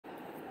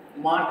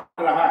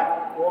Mark रहा है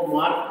वो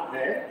मार्क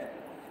है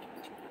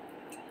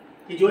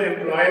कि जो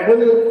एम्प्लॉयबल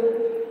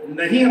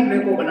नहीं अपने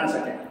को बना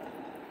सके,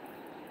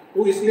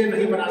 वो इसलिए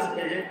नहीं बना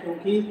सके हैं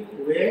क्योंकि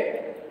वे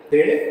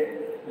they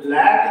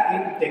lack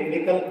in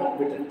technical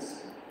competence.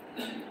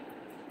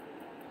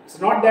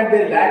 It's not that they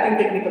lack in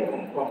technical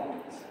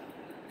competence,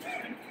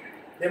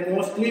 they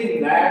mostly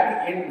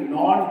lack in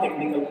non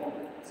technical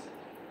competence.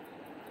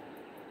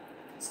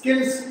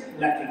 Skills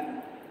lacking,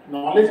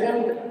 knowledge है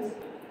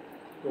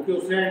क्योंकि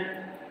उसने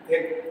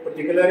एक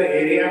पर्टिकुलर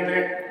एरिया में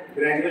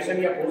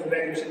ग्रेजुएशन या पोस्ट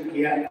ग्रेजुएशन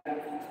किया है,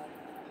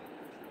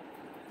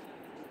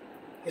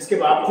 इसके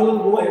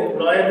बावजूद वो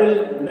एम्प्लॉयबल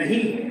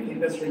नहीं है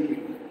इंडस्ट्री की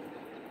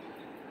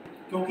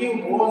क्योंकि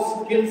वो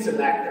स्किल्स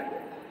लैक करते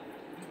हैं.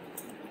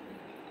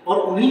 और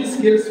उन्हीं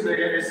स्किल्स में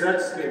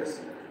रिसर्च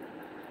स्किल्स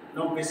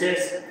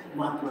विशेष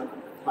महत्व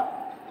पाते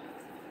हैं.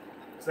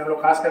 इसलिए हम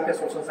लोग खास करके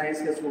सोशल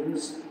साइंस के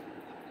स्टूडेंट्स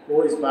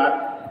को इस बात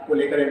को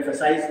लेकर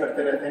एम्फेसाइज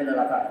करते रहते हैं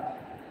लगातार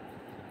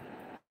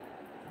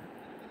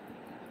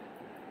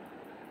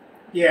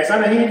कि ऐसा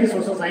नहीं है कि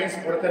सोशल साइंस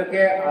पढ़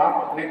करके आप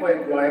अपने को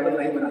एम्प्लॉयबल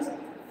नहीं बना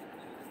सकते,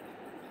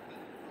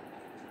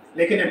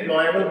 लेकिन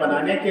एम्प्लॉयबल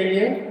बनाने के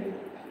लिए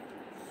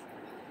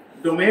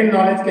डोमेन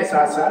नॉलेज के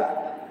साथ साथ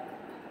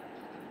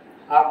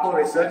आपको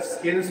रिसर्च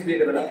स्किल्स भी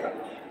डेवलप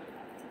करना है,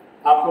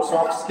 आपको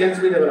सॉफ्ट स्किल्स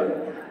भी डेवलप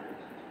करना है,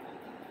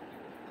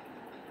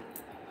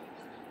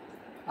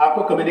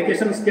 आपको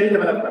कम्युनिकेशन स्किल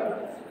डेवलप करना है,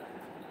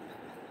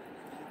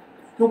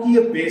 क्योंकि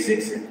ये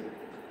बेसिक्स है,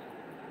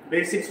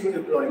 बेसिक्स टू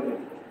एम्प्लॉयमेंट.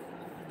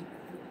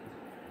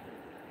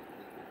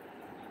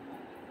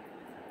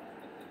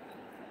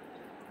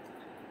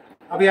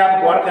 अभी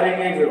आप गौर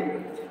करेंगे जो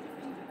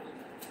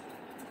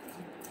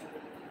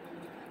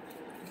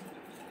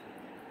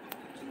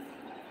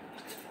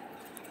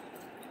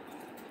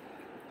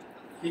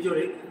कि जो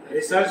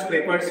रिसर्च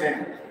पेपर्स हैं,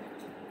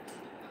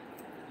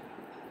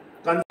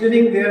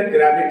 considering their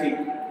gravity,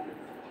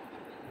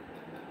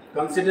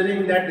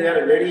 considering that they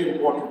are very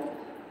important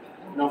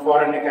now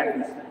for an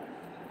academic.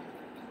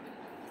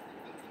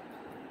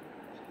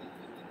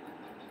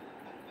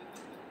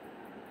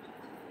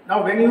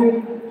 Now when you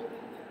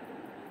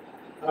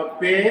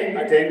pay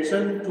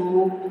attention to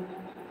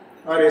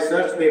a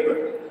research paper,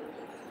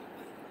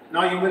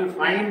 now you will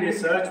find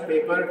research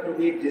paper to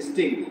be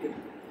distinct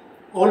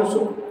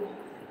also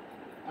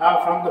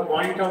from the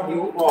point of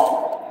view of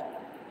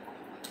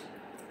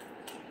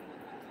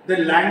the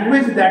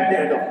language that they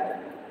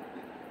adopt,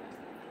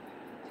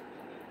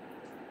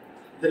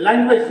 the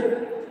language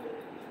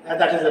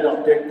that is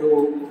adopted to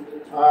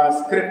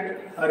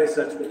script a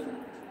research paper,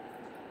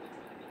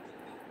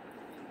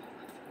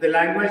 the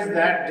language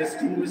that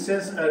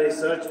distinguishes a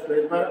research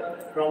paper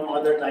from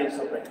other types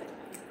of writing.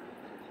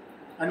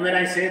 And when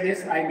I say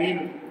this, I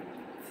mean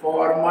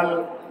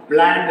formal,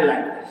 bland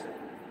language.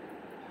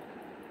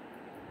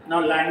 Now,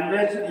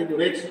 language in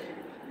which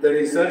the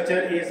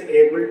researcher is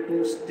able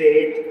to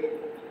state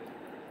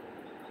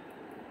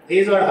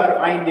his or her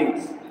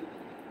findings,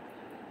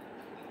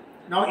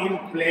 now in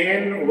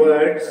plain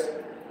words,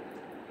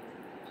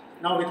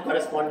 now with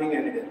corresponding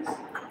evidence.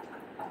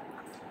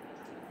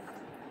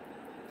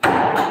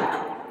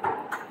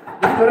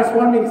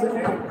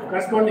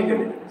 Corresponding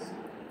evidence.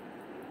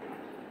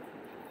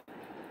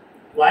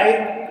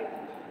 Why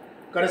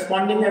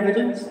corresponding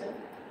evidence?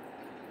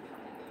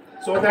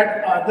 So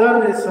that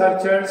other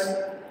researchers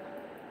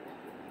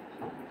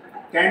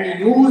can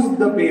use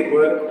the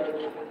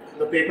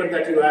paper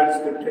that you have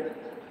scripted,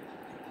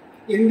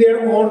 in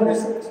their own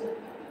research.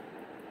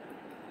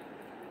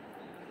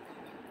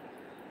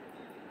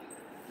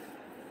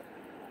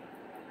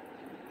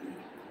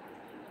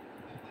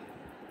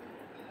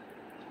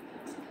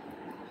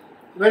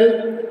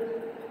 Well,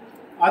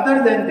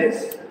 other than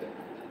this,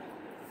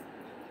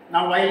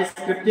 now while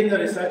scripting a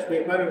research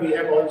paper, we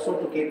have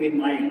also to keep in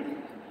mind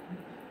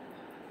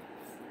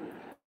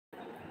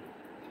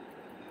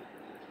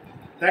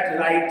that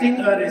writing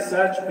a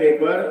research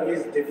paper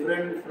is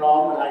different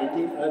from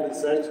writing a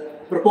research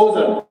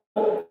proposal.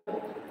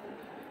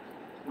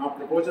 Now,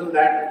 proposal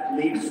that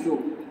leads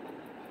to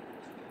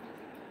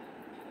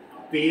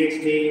a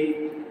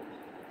PhD,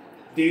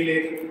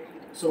 D.Litt,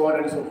 so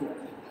on and so forth.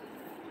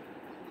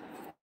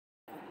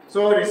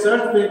 So, a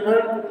research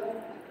paper,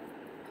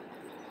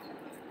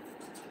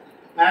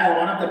 as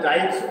one of the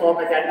types of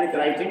academic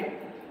writing,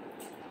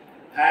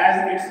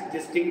 has its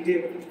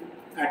distinctive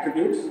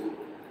attributes.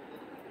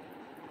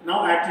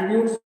 Now,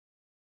 attributes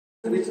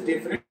which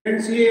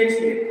differentiates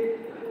it